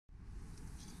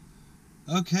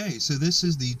Okay, so this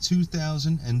is the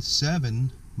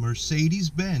 2007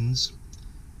 Mercedes-Benz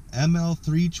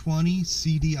ML320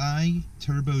 CDI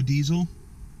turbo diesel.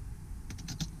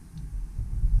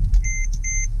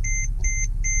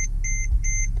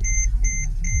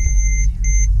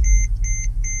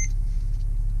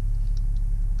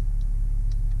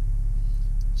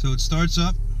 So it starts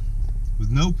up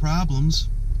with no problems.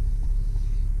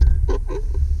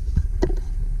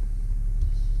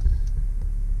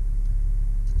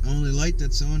 Only light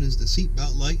that's on is the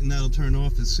seatbelt light, and that'll turn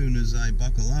off as soon as I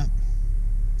buckle up.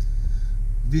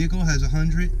 Vehicle has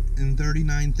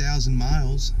 139,000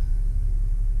 miles.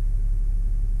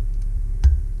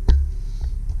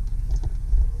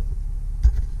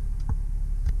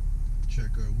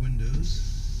 Check our windows.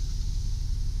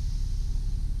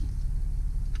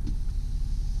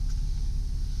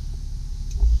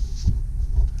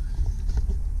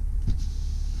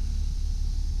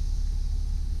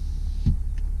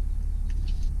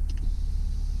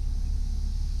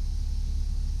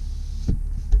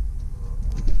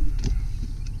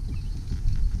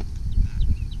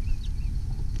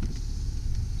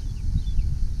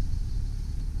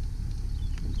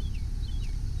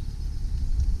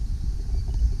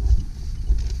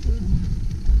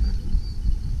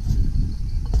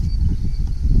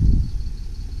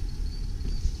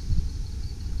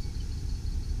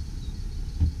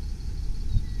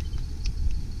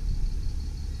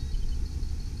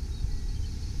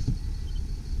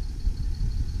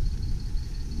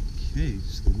 Okay,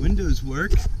 so the windows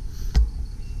work.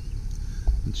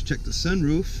 Let's check the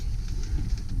sunroof.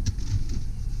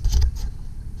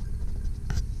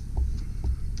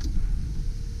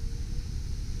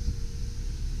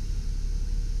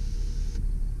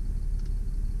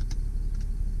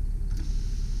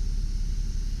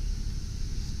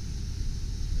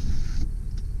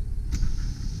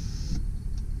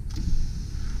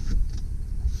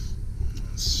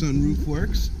 Sunroof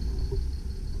works.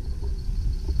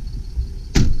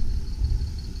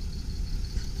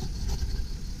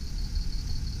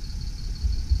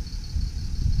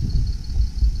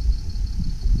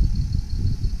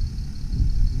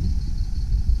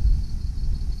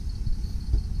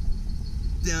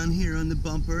 Down here on the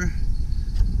bumper,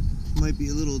 might be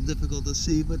a little difficult to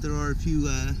see, but there are a few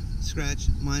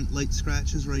light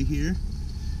scratches right here.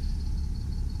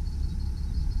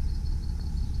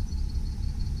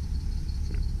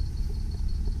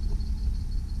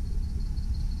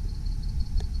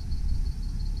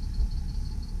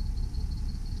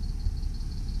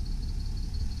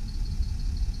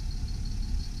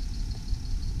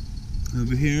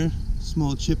 Over here,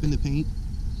 small chip in the paint.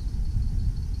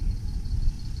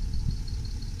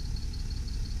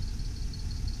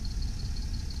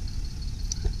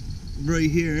 Right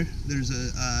here, there's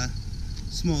a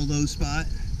small low spot.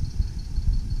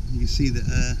 You can see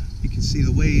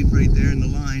the wave right there in the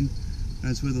line.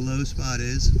 That's where the low spot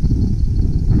is.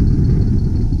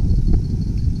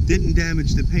 Didn't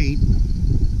damage the paint.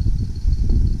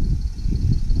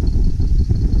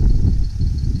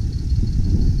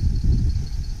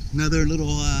 Another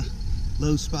little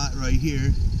low spot right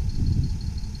here.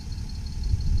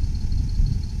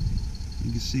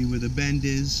 You can see where the bend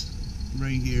is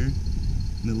right here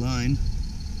in the line.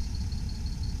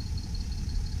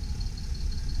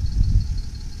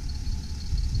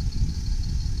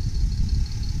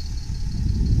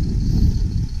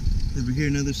 Over here,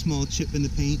 another small chip in the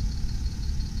paint.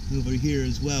 Over here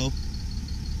as well.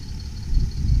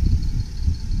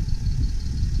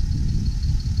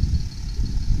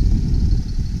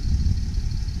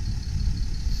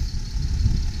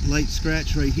 Light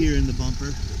scratch right here in the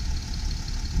bumper.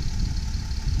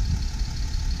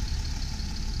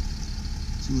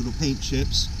 Two little paint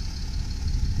chips.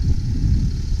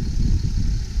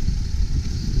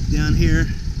 Down here,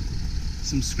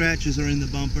 some scratches are in the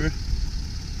bumper.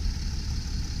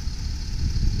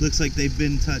 Looks like they've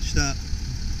been touched up.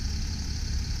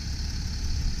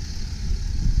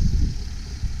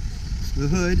 The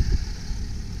hood,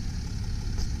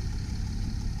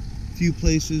 a few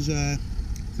places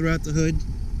throughout the hood,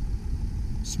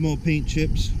 small paint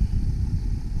chips.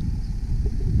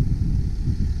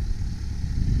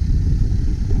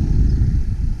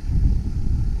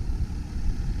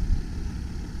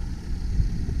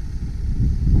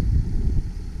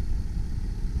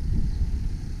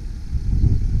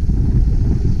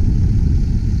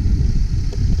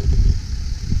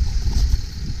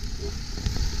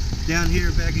 Down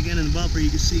here, back again in the bumper, you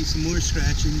can see some more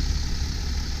scratching.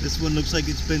 This one looks like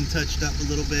it's been touched up a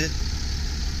little bit.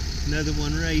 Another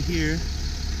one right here.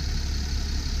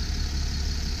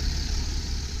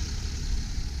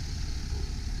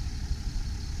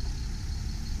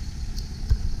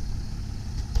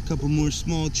 couple more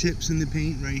small chips in the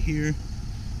paint right here.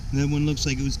 That one looks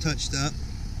like it was touched up.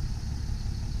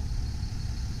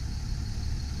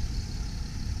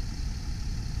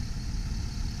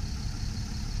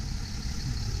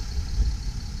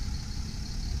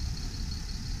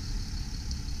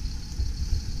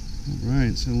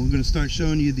 Alright, so we're going to start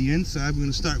showing you the inside. We're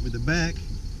going to start with the back.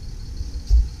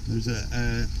 There's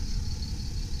a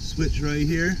switch right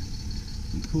here.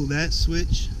 You pull that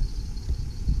switch.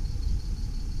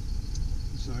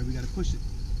 Sorry, we got to push it.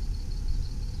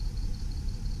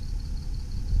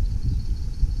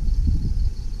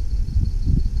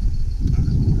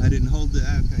 I didn't hold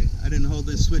I didn't hold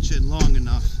this switch in long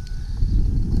enough.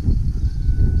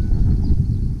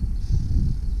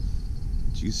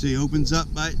 As you can see, it opens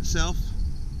up by itself.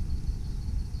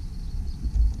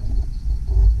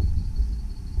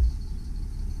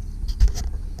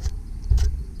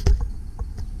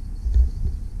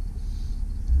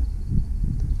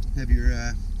 Have your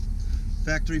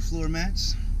factory floor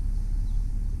mats.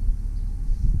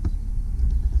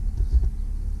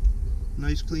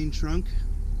 Nice clean trunk.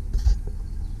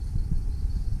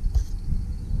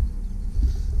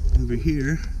 Over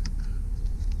here,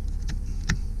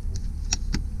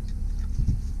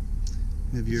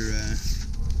 have your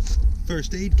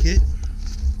first aid kit.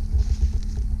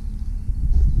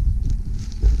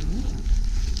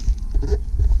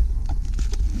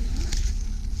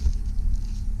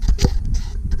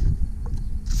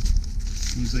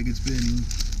 Seems like it's been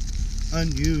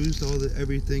unused.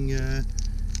 Everything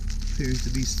appears to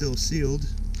be still sealed.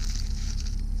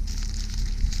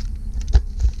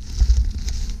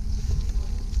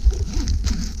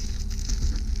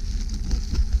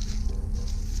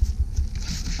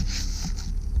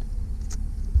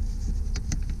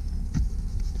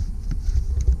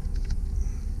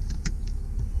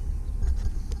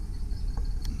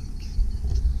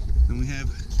 And we have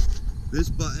this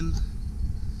button.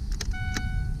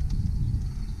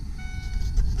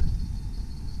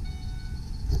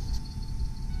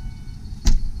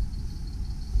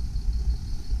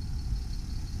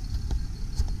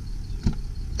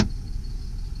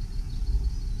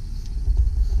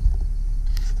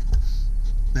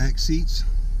 Back seats,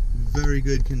 very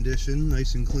good condition,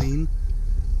 nice and clean.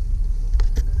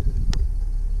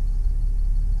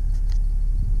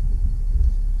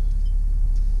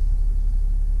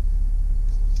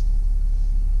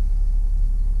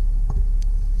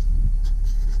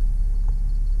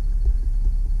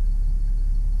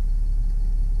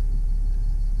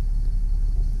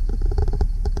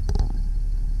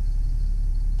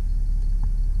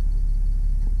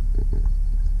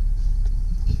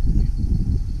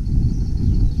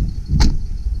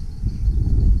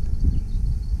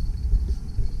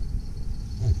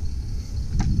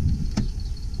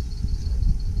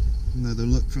 Another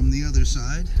look from the other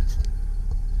side.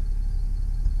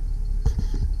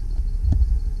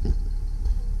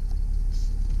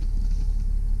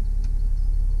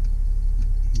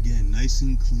 Again, nice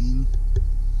and clean.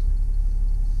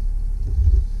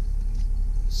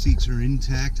 Seats are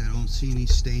intact. I don't see any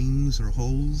stains or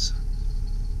holes.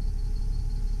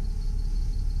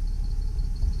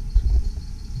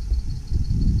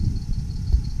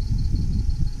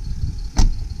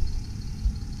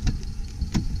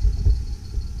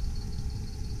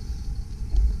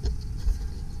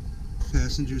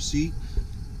 Passenger seat,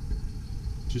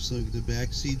 just like the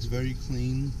back seat's very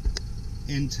clean,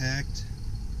 intact.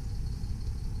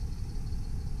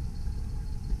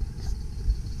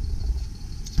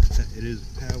 It is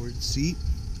a powered seat.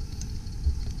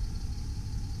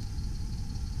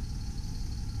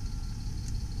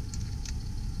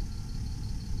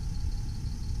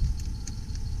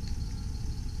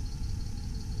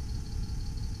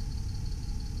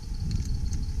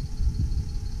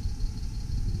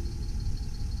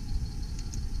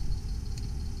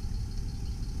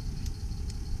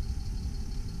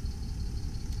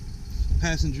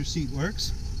 Passenger seat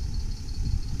works.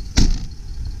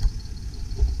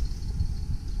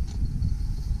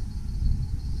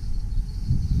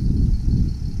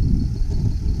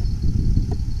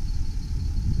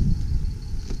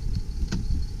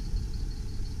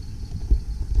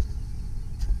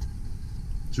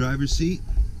 Driver's seat,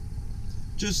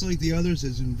 just like the others,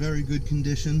 is in very good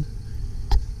condition,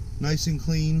 nice and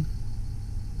clean,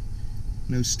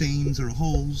 no stains or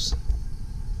holes.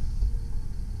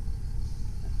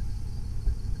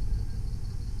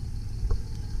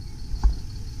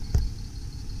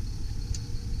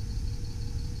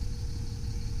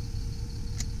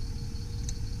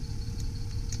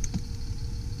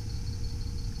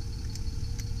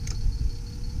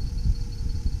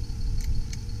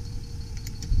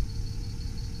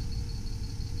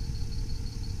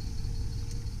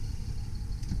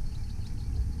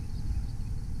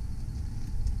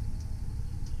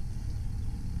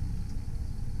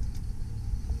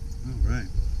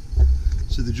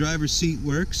 So the driver's seat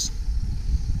works.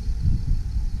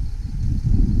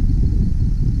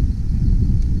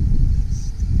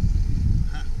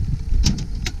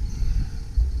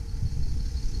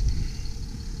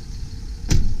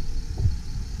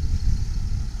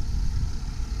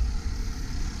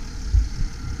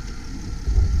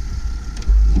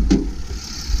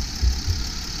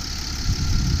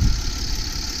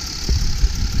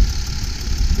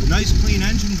 Nice clean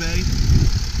engine bay.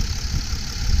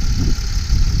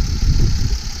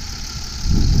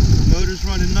 Motor's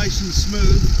running nice and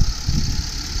smooth.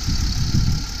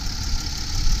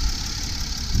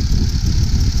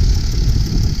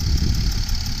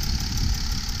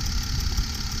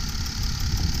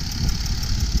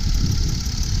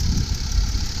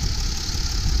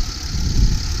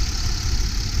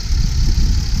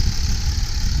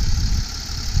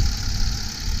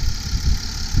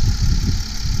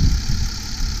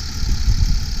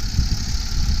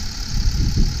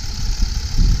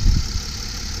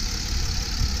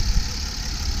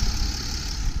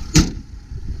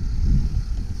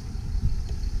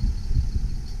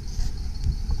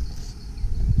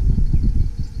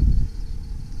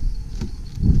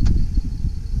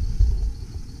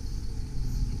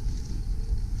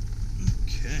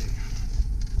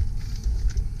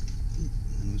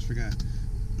 Forgot.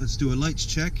 Let's do a lights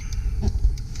check.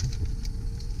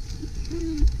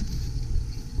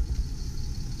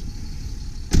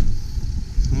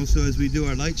 Also, as we do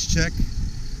our lights check,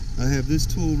 I have this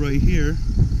tool right here,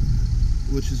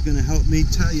 which is going to help me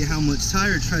tell you how much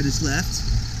tire tread is left.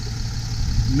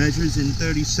 Measures in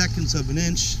 30 seconds of an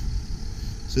inch.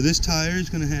 So this tire is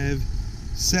going to have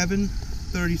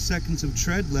 30 seconds of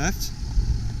tread left.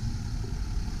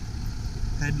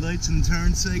 Headlights and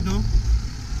turn signal.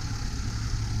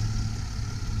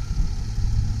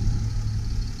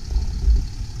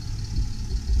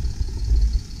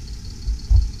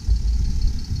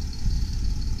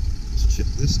 Check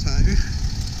this tire.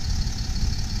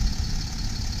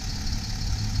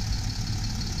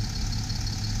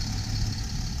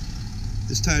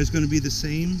 This tire is going to be the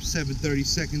same, 30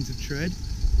 seconds of tread.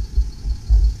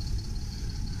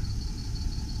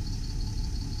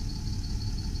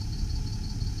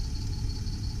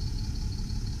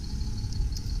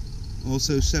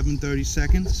 Also 30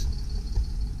 seconds.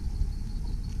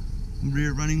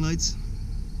 Rear running lights.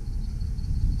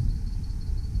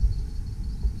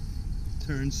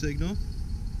 Turn signal.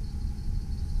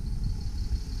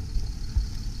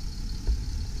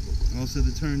 Also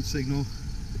the turn signal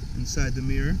inside the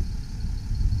mirror.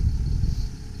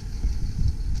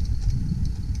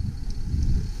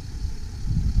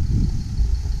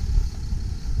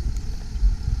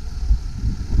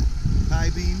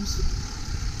 High beams.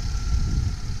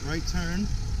 Right turn.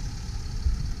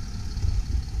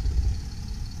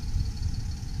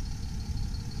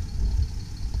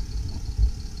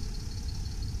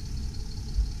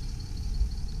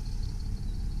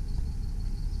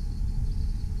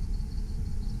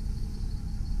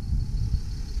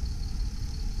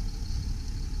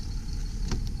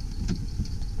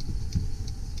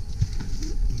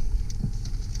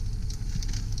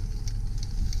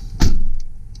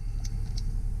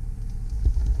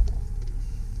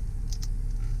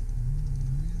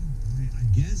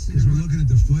 Because we're looking at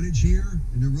the footage here,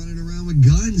 and they're running around with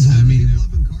guns. I mean, people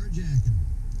up and carjacking.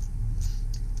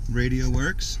 Radio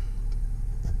works.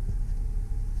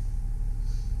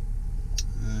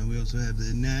 We also have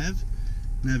the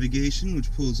navigation,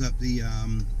 which pulls up the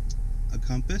a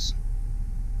compass.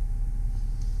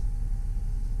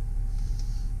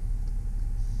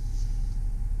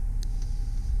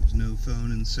 There's no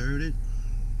phone inserted.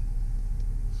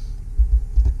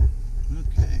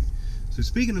 Okay. So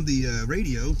speaking of the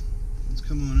radio, let's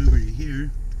come on over to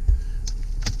here,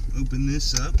 open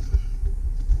this up.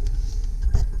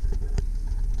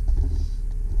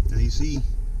 Now you see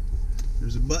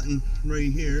there's a button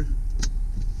right here.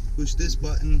 Push this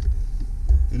button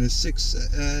and a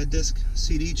 6-disc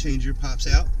CD changer pops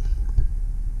out.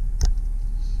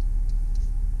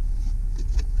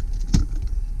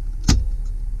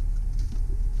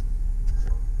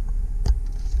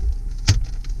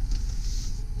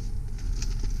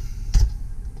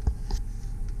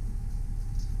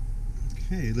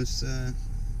 Okay, let's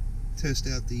test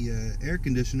out the air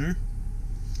conditioner.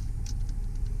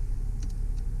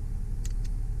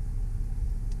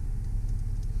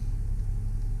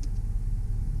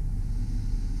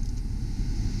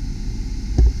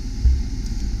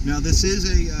 Now this is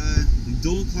a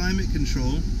dual climate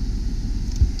control,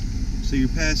 so your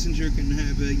passenger can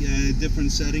have a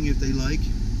different setting if they like.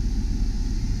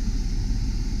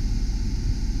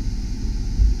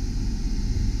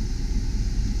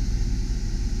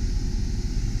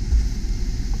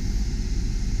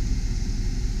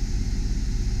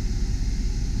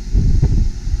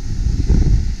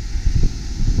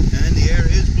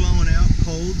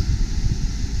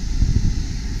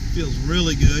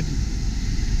 really good.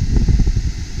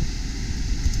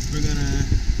 We're gonna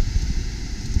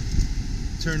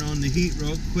turn on the heat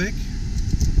real quick.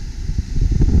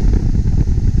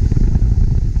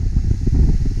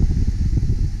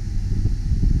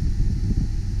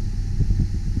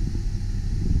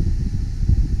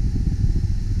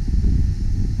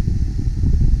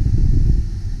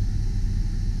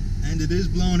 And it is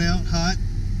blown out hot.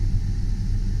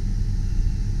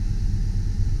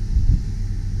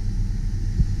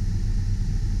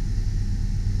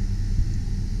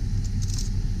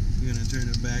 We're going to turn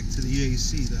it back to the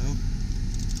AC though.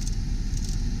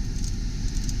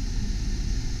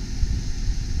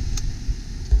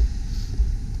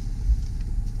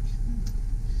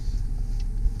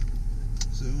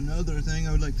 So another thing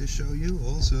I would like to show you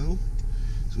also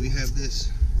is we have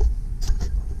this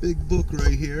big book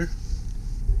right here,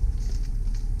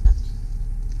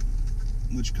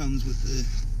 which comes with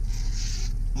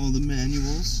all the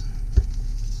manuals.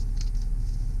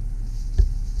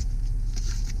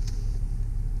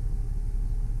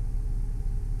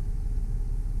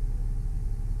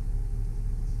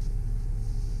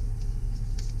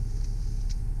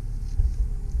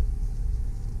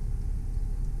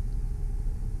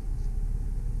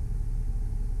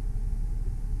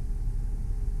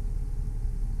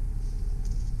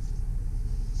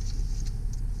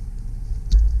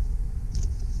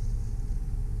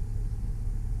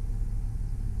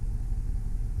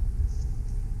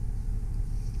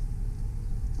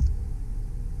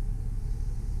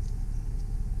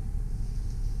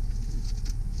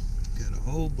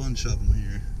 A whole bunch of them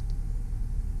here.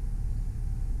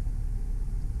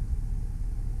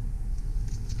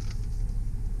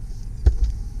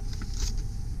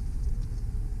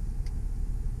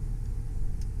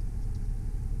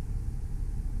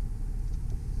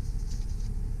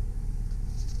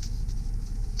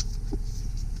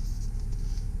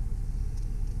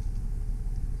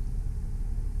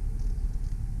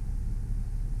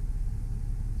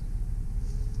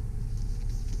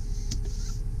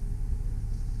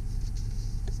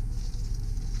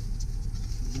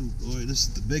 Oh boy, this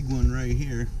is the big one right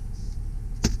here.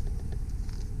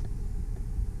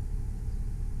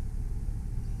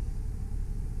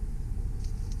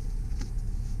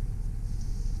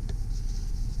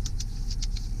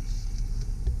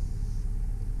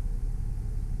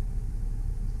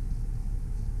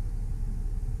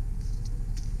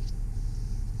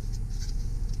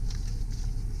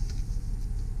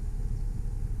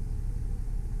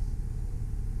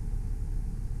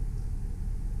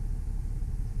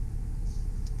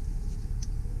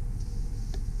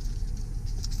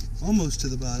 Almost to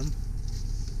the bottom.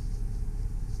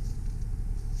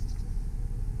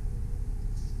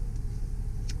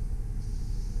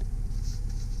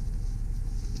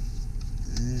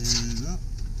 And oh,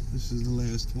 this is the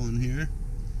last one here.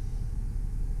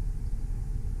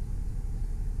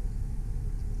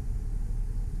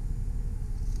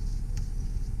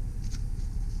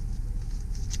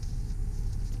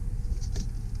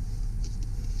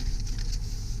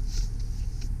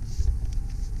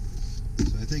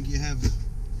 I think you have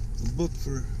a book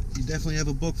for, you definitely have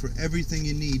a book for everything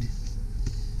you need.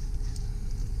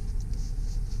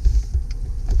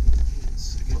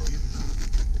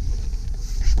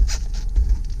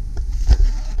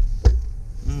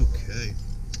 Okay.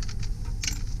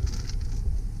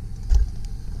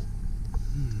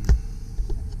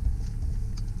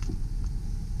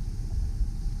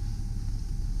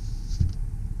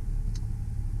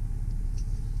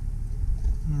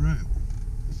 All right.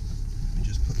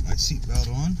 My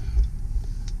seatbelt on.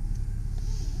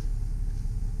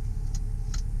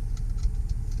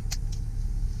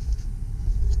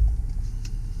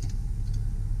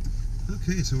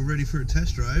 Okay, so we're ready for a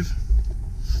test drive.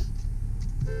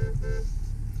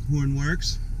 Horn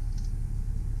works.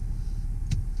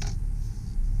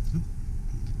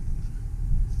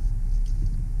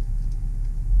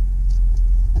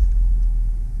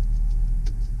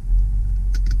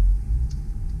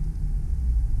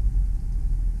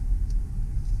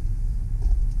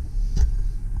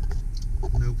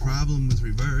 No problem with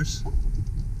reverse.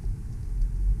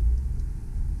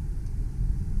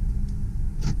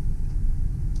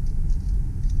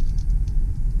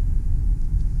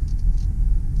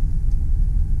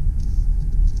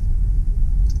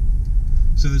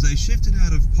 So as I shifted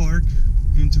out of park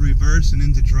into reverse and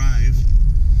into drive,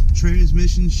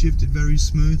 transmission shifted very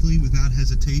smoothly without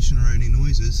hesitation or any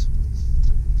noises.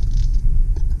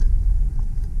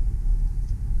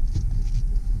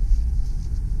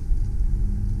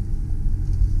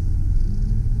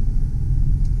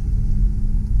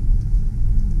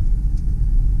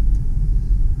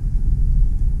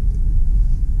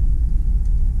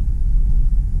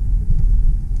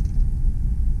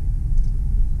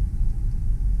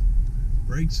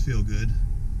 brakes feel good.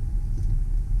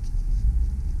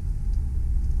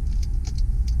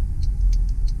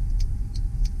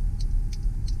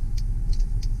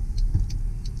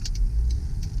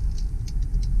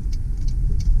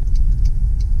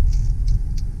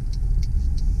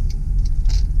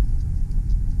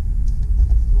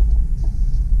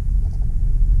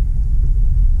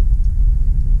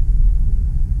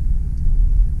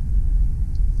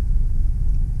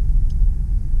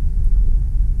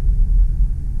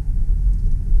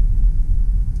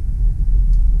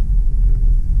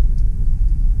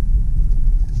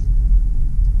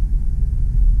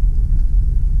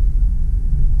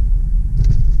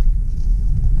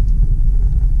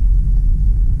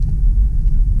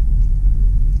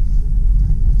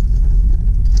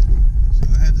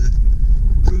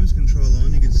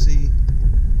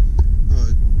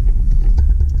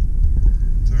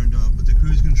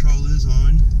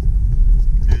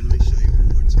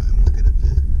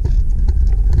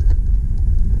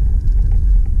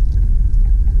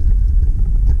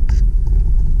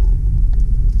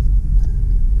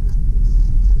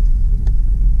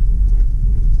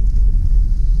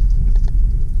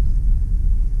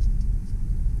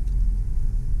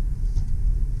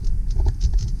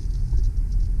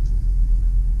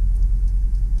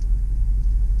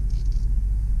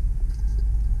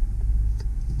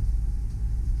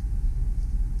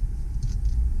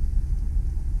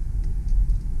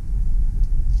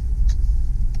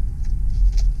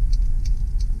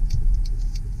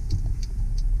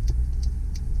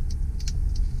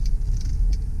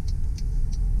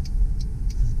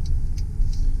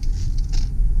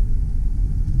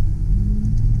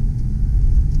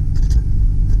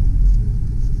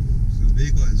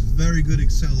 Very good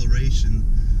acceleration.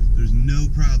 There's no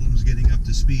problems getting up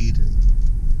to speed.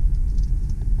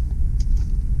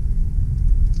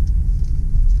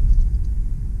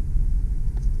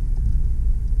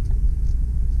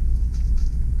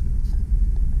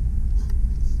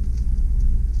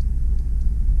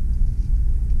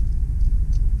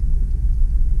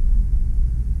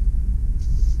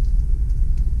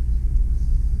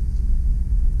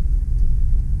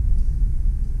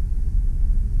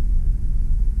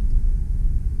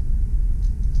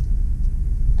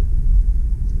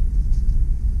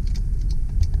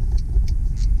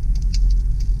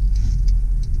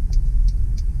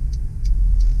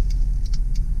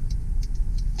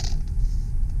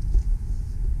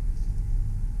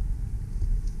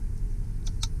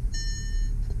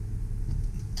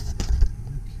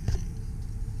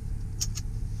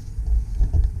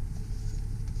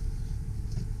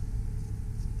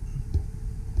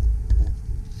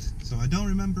 So I don't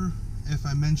remember if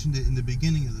I mentioned it in the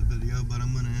beginning of the video, but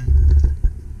I'm gonna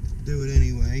do it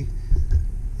anyway.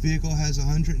 Vehicle has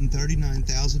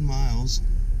 139,000 miles.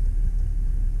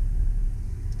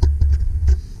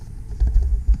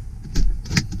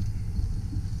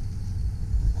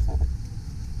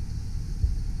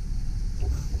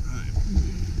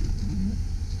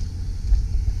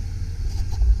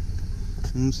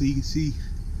 So you can see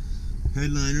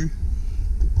headliner,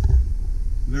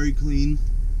 very clean.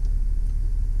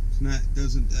 It's not,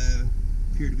 doesn't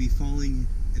appear to be falling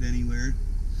it anywhere.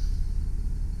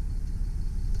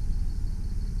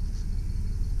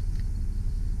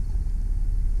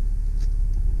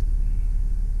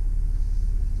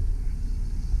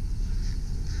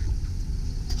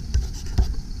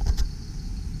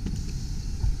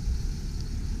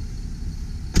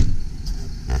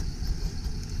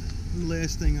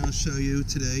 Last thing I'll show you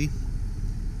today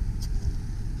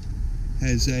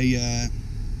has a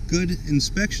good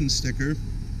inspection sticker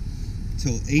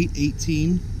till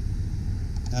 8/18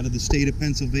 out of the state of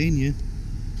Pennsylvania.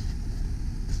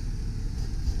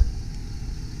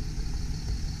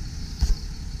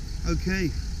 Okay,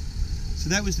 so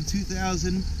that was the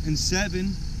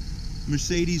 2007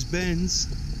 Mercedes-Benz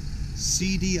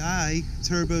CDI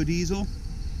turbo diesel.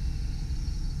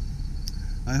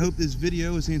 I hope this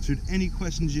video has answered any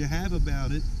questions you have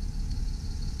about it.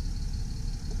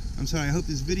 I hope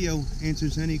this video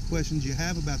answers any questions you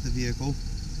have about the vehicle.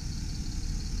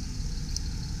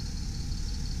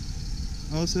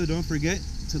 Also, don't forget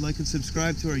to like and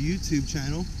subscribe to our YouTube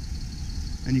channel,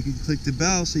 and you can click the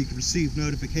bell so you can receive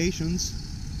notifications.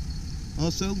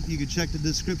 Also, you can check the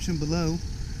description below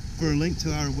for a link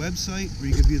to our website where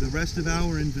you can view the rest of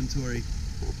our inventory.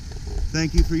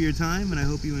 Thank you for your time, and I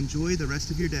hope you enjoy the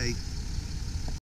rest of your day.